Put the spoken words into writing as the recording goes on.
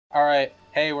Alright,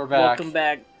 hey, we're back. Welcome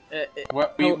back.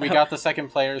 We got the second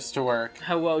players to work.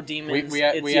 Hello, demons. We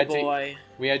it's your boy.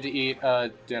 We had to eat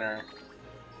dinner.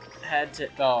 Had to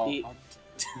eat. Oh.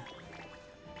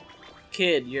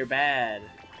 Kid, you're bad.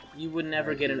 You would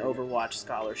never get an Overwatch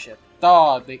scholarship.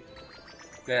 Oh,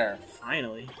 there.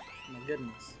 Finally. My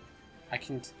goodness. I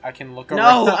can look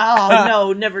no! around. Oh,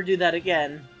 no, never do that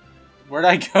again. Where'd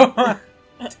I go?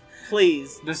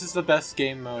 Please. This is the best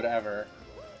game mode ever.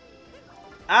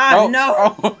 Ah,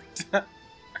 no! Oh,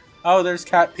 oh, there's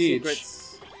Cat Peach.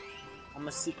 Secrets. I'm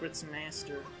a secrets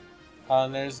master.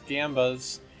 And there's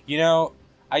Gambas. You know,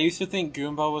 I used to think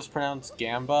Goomba was pronounced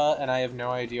Gamba, and I have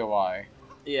no idea why.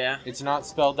 Yeah. It's not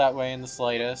spelled that way in the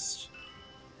slightest.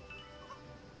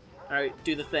 Alright,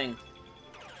 do the thing.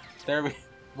 There we...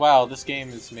 Wow, this game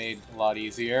is made a lot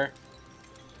easier.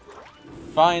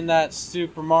 Find that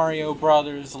Super Mario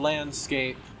Brothers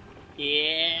landscape.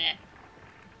 Yeah.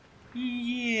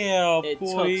 Yeah, It boy.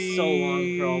 took so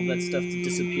long for all that stuff to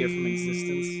disappear from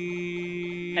existence.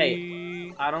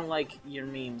 Hey, I don't like your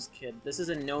memes, kid. This is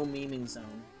a no memeing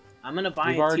zone. I'm gonna buy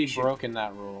We've a already t-shirt. broken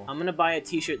that rule. I'm gonna buy a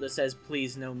t-shirt that says,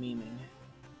 please no memeing.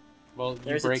 Well,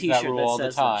 There's you break a t-shirt that rule that all the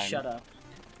says time. that. Shut up.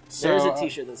 So, There's a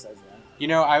t-shirt that says that. You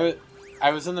know,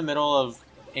 I was in the middle of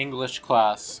English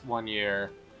class one year,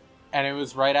 and it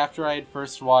was right after I had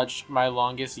first watched My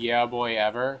Longest Yeah Boy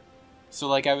Ever. So,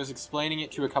 like, I was explaining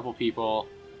it to a couple people,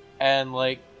 and,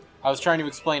 like, I was trying to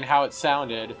explain how it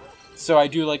sounded. So I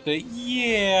do, like, the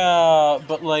yeah,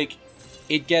 but, like,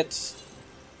 it gets,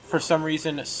 for some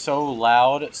reason, so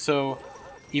loud, so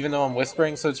even though I'm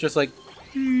whispering, so it's just like,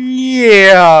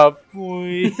 yeah,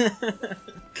 boy.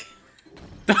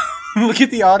 Look at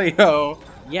the audio.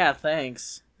 Yeah,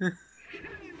 thanks.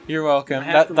 You're welcome.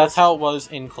 That's listen. how it was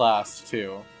in class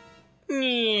too.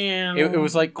 It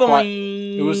was like quiet.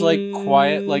 It was like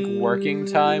quiet, like working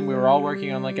time. We were all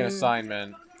working on like an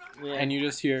assignment, Yeah. and you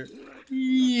just hear,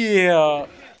 yeah.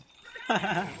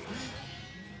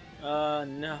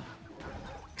 No.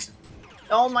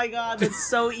 Oh my god, it's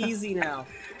so easy now.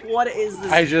 What is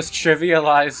this? I just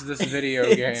trivialized this video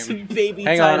It's game. baby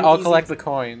Hang time on, I'll easy. collect the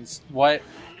coins. What?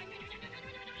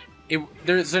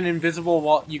 There's an invisible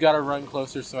wall. You gotta run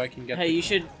closer so I can get. Hey, you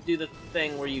should do the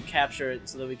thing where you capture it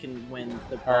so that we can win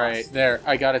the boss. All right, there.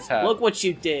 I got a tab. Look what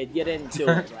you did. You didn't do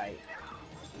it right.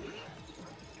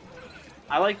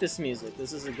 I like this music.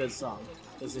 This is a good song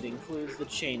because it includes the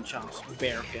chain chomps.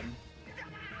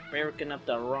 Barricking up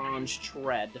the orange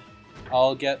tread.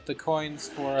 I'll get the coins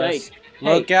for Hey, us.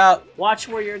 Look out! Watch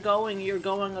where you're going. You're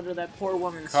going under that poor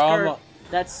woman's Come skirt. on.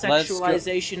 That's Let's go.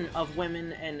 sexualization of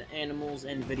women and animals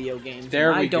and video games. There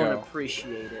and we I don't go.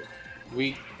 appreciate it.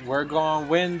 We're gonna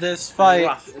win this fight.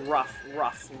 Rough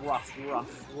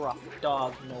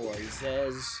dog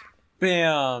noises.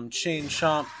 Bam! Chain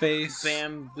chomp face.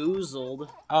 Bamboozled.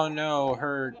 Oh no,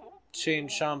 her chain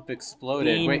chomp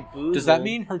exploded. Wait, Bean-boozled. does that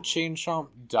mean her chain chomp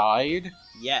died?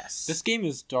 Yes. This game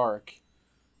is dark.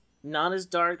 Not as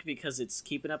dark because it's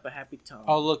keeping up a happy tone.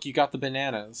 Oh look, you got the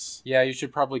bananas. Yeah, you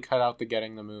should probably cut out the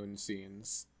getting the moon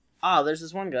scenes. Ah, there's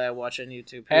this one guy I watch on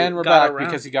YouTube. Who And we're got back around...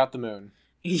 because he got the moon.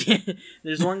 Yeah,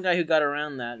 there's one guy who got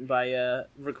around that by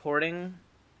recording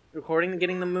the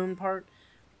getting the moon part,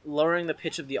 lowering the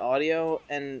pitch of the audio,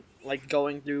 and like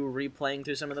going through, replaying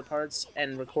through some of the parts,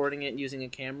 and recording it using a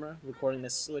camera, recording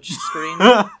the Switch screen.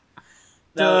 Da,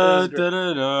 da,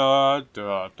 da, da,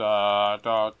 da,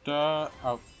 da, da.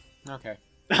 Oh, okay.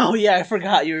 Oh yeah, I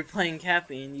forgot you were playing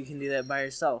Cappy, and you can do that by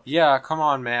yourself. Yeah, come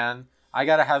on, man. I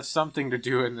gotta have something to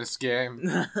do in this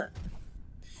game.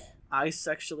 I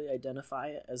sexually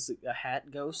identify as a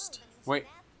hat ghost. Wait,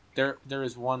 there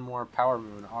is one more power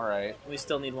moon. All right. We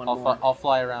still need one more. I'll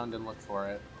fly around and look for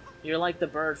it. You're like the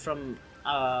bird from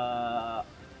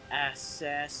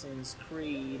Assassin's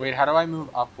Creed. Wait, how do I move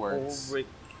upwards? Ulrich.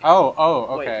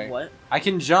 Oh, okay. Wait, what? I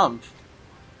can jump.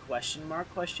 Question mark?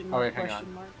 Question Oh, mark? wait, hang question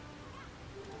on. mark?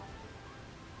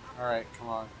 All right, come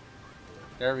on.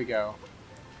 There we go.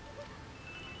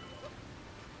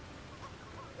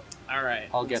 All right.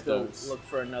 I'll let's get go those. Look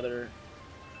for another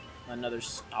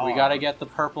star. We gotta get the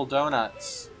purple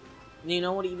donuts. You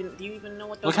know what? Do you even know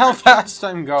what those? Look how are? fast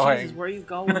I'm going. Jesus, where are you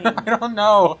going? I don't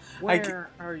know. Where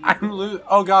are you?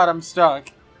 Oh god, I'm stuck.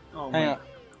 Oh Hang my! on.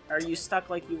 Are you stuck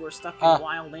like you were stuck in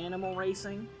Wild Animal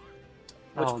Racing?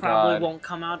 Which Oh, probably God. won't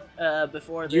come out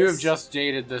before this. You have just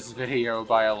dated this video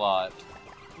by a lot.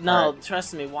 No, Alright.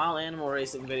 trust me. Wild Animal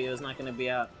Racing video is not going to be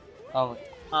out. Oh,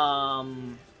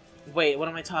 Wait, what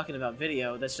am I talking about?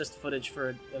 Video? That's just footage for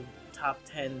a top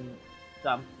 10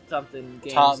 something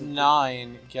games. top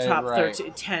 9. Get Top it right.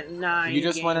 13, 10, 9 You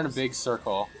just went in a games. big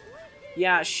circle.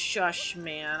 Yeah, shush,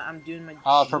 man. I'm doing my...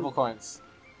 Ah, purple coins.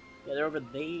 Yeah, they're over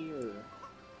there.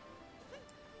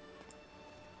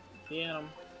 Get them.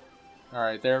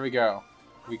 Alright, there we go.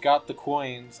 We got the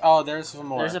coins. Oh, there's some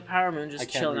more. There's a power moon just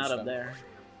chilling out up there.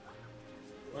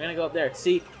 We're gonna go up there.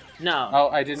 See, no. Oh,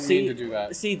 I didn't mean to do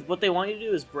that. See, what they want you to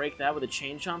do is break that with a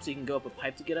chain chomp so you can go up a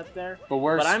pipe to get up there. But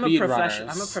we're I'm a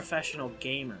speedrunners. professional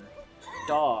gamer.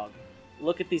 Dog.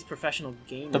 Look at these professional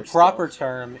gamers. The proper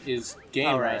term is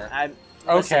gamer. Alright,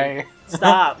 okay.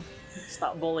 Stop.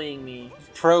 Stop bullying me.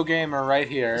 Pro gamer right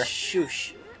here.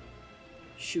 Shush.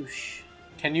 Shush.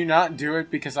 Can you not do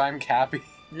it because I'm Cappy?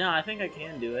 No, I think I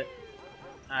can do it.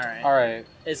 Alright. Alright.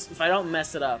 If I don't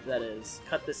mess it up, that is.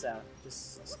 Cut this out.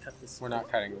 Just cut this. We're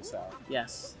not cutting this out.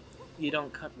 Yes. You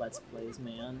don't cut Let's Plays,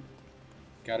 man.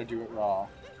 Gotta do it raw.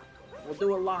 We'll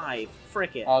do it live.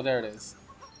 Frick it. Oh, there it is.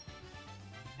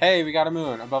 Hey, we got a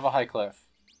moon above a high cliff.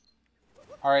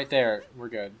 Alright, there. We're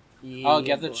good. Yeah, Oh,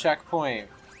 get the checkpoint.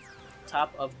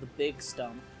 Top of the big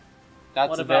stump. That's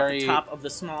what a about very... the top of the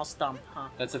small stump, huh?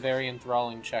 That's a very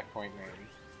enthralling checkpoint, maybe.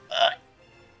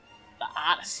 The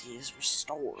Odyssey is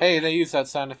restored. Hey, they used that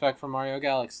sound effect from Mario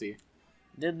Galaxy.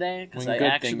 Did they? Because When I good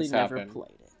actually things never happen.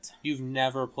 played it. You've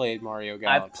never played Mario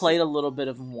Galaxy. I've played a little bit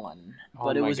of one.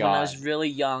 But it my was when I God. was really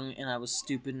young and I was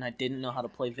stupid and I didn't know how to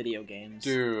play video games.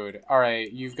 Dude,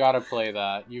 alright, you've got to play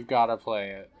that. You've got to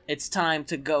play it. It's time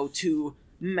to go to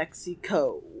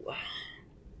Mexico.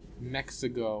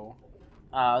 Mexico.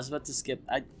 I was about to skip.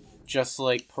 Just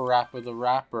like Parappa the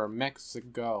Rapper,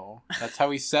 Mexico. That's how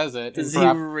he says it. Does he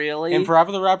really? In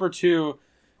Parappa the Rapper 2,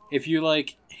 if you,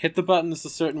 like, hit the buttons a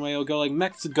certain way, it'll go like,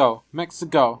 Mexico,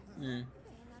 Mexico. Mm.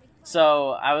 So,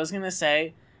 I was gonna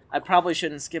say, I probably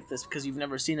shouldn't skip this because you've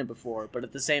never seen it before, but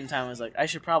at the same time, I was like, I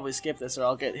should probably skip this or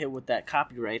I'll get hit with that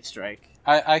copyright strike.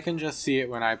 I can just see it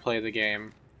when I play the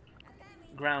game.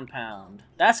 Ground pound.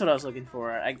 That's what I was looking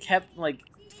for. I kept, like,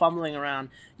 fumbling around.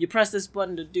 You press this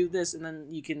button to do this, and then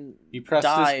you can You press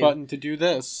dive. this button to do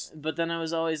this. But then I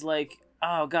was always like,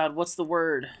 oh god, what's the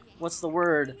word? What's the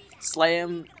word?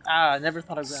 Slam? I never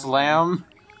thought of ground Slam? pound.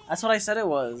 That's what I said it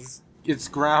was. It's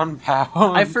ground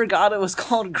pound. I forgot it was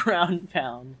called ground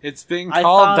pound. It's being I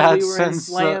called thought that we were in since...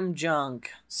 Slam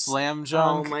Junk. Slam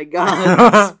Junk? Oh my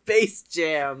god, Space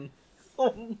Jam.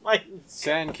 Oh my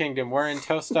Sand Kingdom, we're in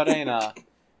Toast Arena.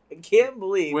 I can't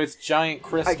believe... With giant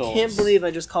crystals. I can't believe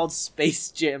I just called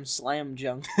Space Jam Slam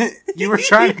Junk. you were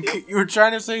trying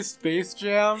to say Space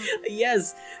Jam?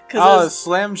 Yes, Oh,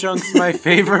 Slam Junk's my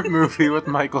favorite movie with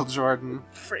Michael Jordan.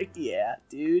 Frick yeah,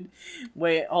 dude.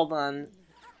 Wait, hold on.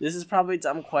 This is probably a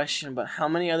dumb question, but how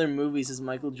many other movies has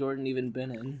Michael Jordan even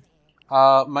been in?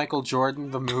 Michael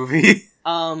Jordan, the movie?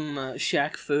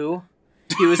 Shaq Fu.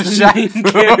 He was the Shaq main Fu.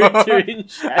 character in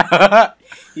Shaq.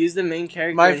 He was the main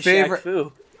character in Shaq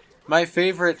Fu. My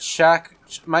favorite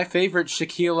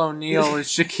Shaquille O'Neal is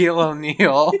Shaquille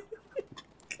O'Neal.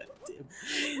 God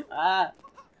damn.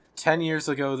 10 years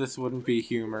ago, this wouldn't be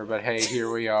humor, but hey,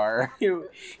 here we are.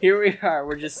 Here we are.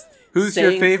 We're just Who's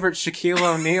your favorite Shaquille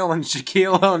O'Neal and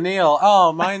Shaquille O'Neal?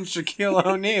 Oh, mine's Shaquille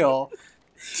O'Neal.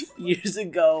 Years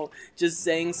ago, just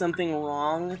saying something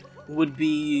wrong would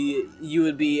be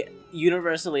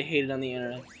universally hated on the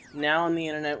internet. Now on the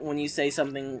internet, when you say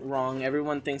something wrong,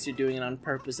 everyone thinks you're doing it on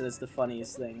purpose, and it's the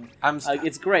funniest thing.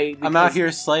 It's great. I'm out here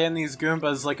slaying these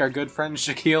Goombas like our good friend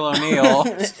Shaquille O'Neal.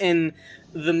 In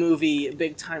the movie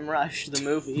Big Time Rush, the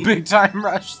movie. Big Time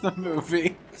Rush, the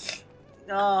movie.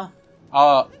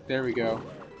 Oh, there we go.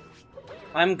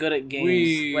 I'm good at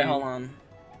games. Wait, hold on.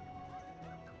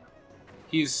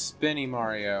 He's Spinny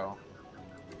Mario.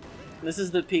 This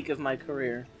is the peak of my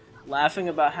career. Laughing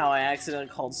about how I accidentally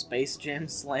called Space Jam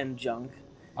Slam Junk.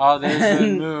 Oh, there's the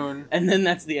moon. And then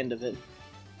that's the end of it.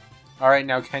 Alright,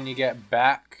 now can you get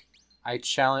back? I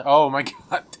challenge... Oh my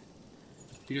god.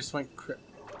 You just went...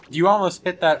 You almost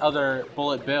hit that other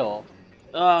bullet bill.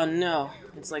 Oh no.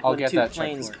 It's like I'll when get two that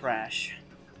planes checkpoint. crash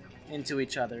into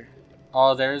each other.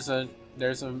 Oh, there's a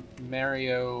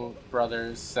Mario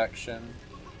Brothers section.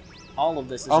 All of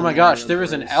this is Oh my a gosh, Mario there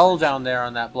was an Brothers L section. down there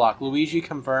on that block. Luigi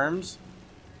confirms.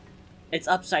 It's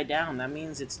upside down. That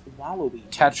means it's Waluigi.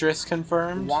 Tetris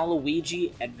confirmed.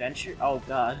 Waluigi Adventure? Oh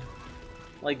god.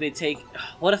 Like they take...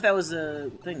 What if that was a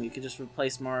thing? You could just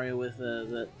replace Mario with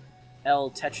the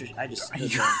L Tetris... I just...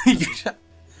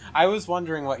 I was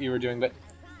wondering what you were doing, but...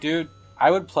 Dude, I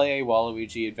would play a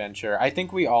Waluigi Adventure. I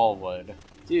think we all would.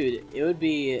 Dude, it would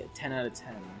be 10 out of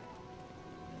 10.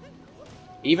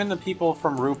 Even the people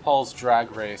from RuPaul's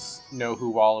Drag Race know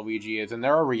who Waluigi is, and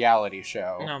they're a reality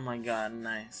show. Oh my god,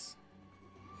 nice.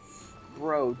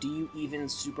 Bro, do you even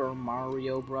Super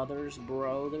Mario Brothers?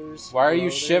 Why are you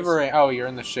shivering? Oh, you're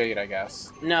in the shade, I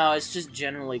guess. No, it's just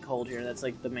generally cold here. That's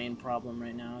like the main problem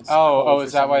right now. It's oh,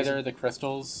 is that why there are the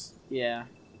crystals? Yeah.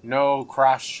 No,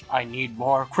 Crash, I need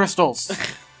more crystals.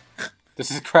 This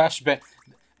is Crash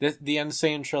the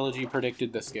Insane Trilogy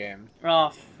predicted this game. Oh,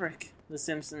 frick. The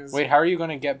Simpsons. Wait, how are you going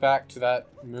to get back to that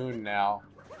moon now?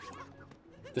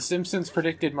 The Simpsons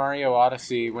predicted Mario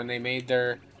Odyssey when they made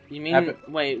their... You mean...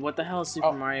 Wait, what the hell is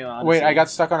Super Mario Odyssey? Wait, I got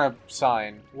stuck on a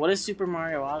sign. What is Super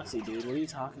Mario Odyssey, dude? What are you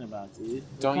talking about, dude?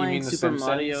 Don't you mean the Super Simpsons?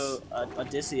 Mario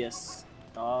Odysseus,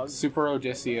 dog. Super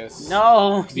Odysseus.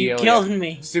 No! You killed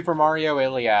me! Super Mario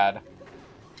Iliad.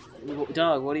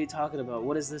 Dog, what are you talking about?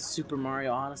 What is this Super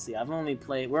Mario Odyssey? I've only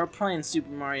played... We're playing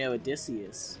Super Mario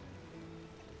Odysseus.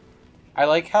 I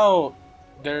like how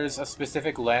there's a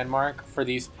specific landmark for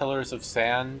these pillars of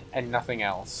sand and nothing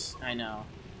else. I know.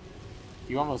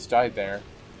 You almost died there.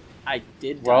 I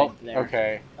did die there.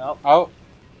 Okay. Oh.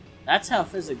 That's how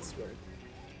physics work.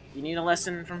 You need a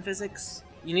lesson from physics?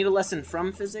 You need a lesson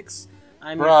from physics?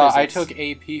 I'm Bruh, I took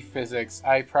AP Physics.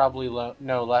 I probably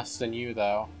know less than you,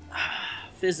 though.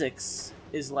 Physics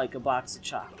is like a box of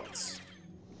chocolates.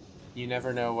 You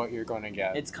never know what you're going to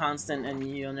get. It's constant and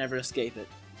you'll never escape it.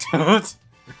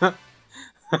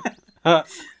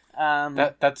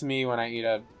 That's me when I eat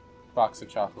a box of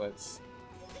chocolates.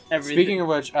 Everything. Speaking of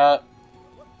which,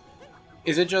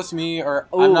 is it just me, or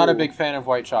I'm not a big fan of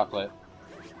white chocolate?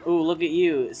 Ooh, look at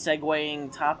you,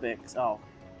 segueing topics. Oh.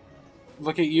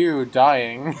 Look at you,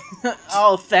 dying.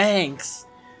 Oh, thanks.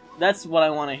 That's what I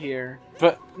want to hear.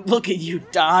 But look at you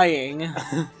dying,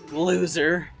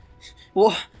 loser.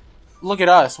 Well, look at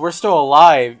us, we're still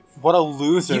alive. What a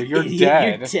loser, you're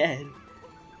dead. You're dead.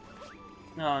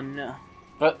 Oh, no.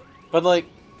 But like,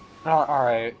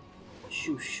 alright.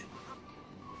 Shoosh.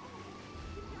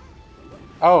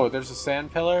 Oh, there's a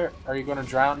sand pillar? Are you going to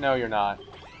drown? No, you're not.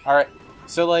 Alright,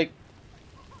 so like,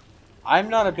 I'm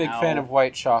not a big fan of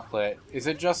white chocolate. Is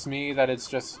it just me that it's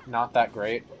just not that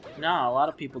great? No, a lot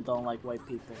of people don't like white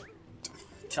people.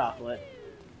 Chocolate.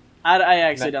 I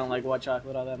actually don't like white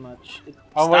chocolate all that much.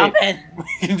 Stop it!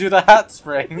 We can do the hat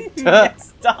spring.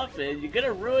 Stop it! You're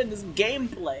gonna ruin this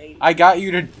gameplay. I got you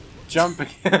to jump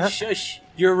again. Shush.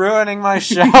 You're ruining my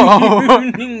show.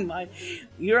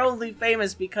 You're only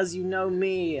famous because you know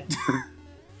me.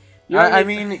 I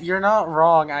mean, you're not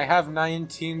wrong. I have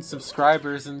 19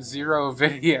 subscribers and 0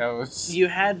 videos. You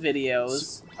had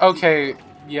videos. Okay,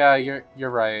 yeah, you're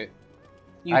right.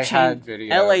 I had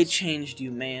videos. LA changed you,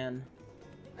 man.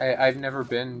 I've never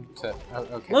been to... Oh,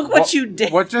 okay. Look what you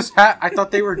did! What just happened? I thought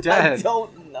they were dead. I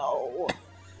don't know.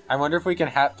 I wonder if we can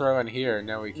hat throw in here.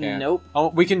 No, we can't. Nope. Oh,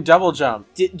 we can double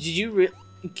jump. Did you really...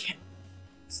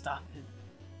 Stop it.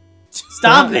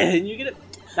 Stop it! You're gonna...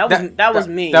 That was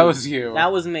me. That was you.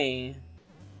 That was me.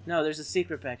 No, there's a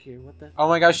secret back here. What the... Oh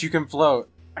my gosh, you can float.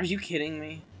 Are you kidding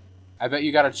me? I bet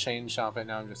you got a chain chomp it.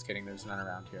 No, I'm just kidding. There's none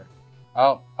around here.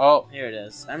 Oh. Here it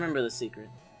is. I remember the secret.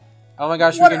 Oh my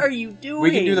gosh, what are you doing? We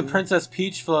can do the Princess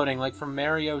Peach floating, like from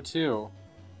Mario 2.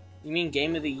 You mean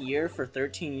Game of the Year for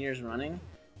 13 years running?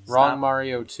 Wrong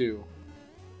Mario 2.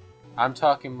 I'm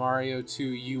talking Mario 2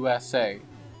 USA.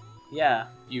 Yeah.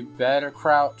 You better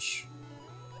crouch.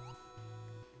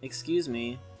 Excuse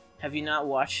me. Have you not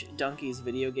watched Donkey's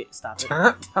video game? Stop it.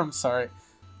 I'm sorry.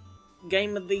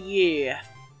 Game of the Year.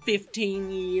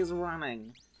 15 years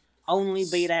running. Only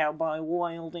beat out by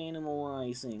Wild Animal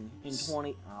Racing in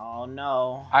 20... Oh,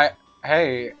 no.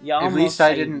 Hey, at least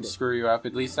I didn't screw you up.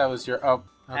 At least that was your... Oh,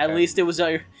 okay. At least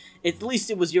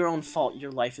it was your own fault.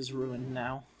 Your life is ruined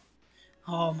now.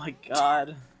 Oh, my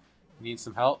God. Need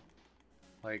some help?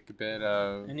 Like a bit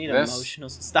of I need emotional...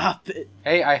 Stop it.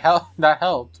 Hey, that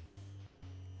helped.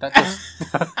 That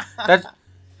just...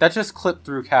 that just clipped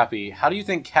through Cappy. How do you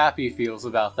think Cappy feels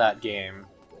about that game?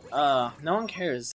 No one cares.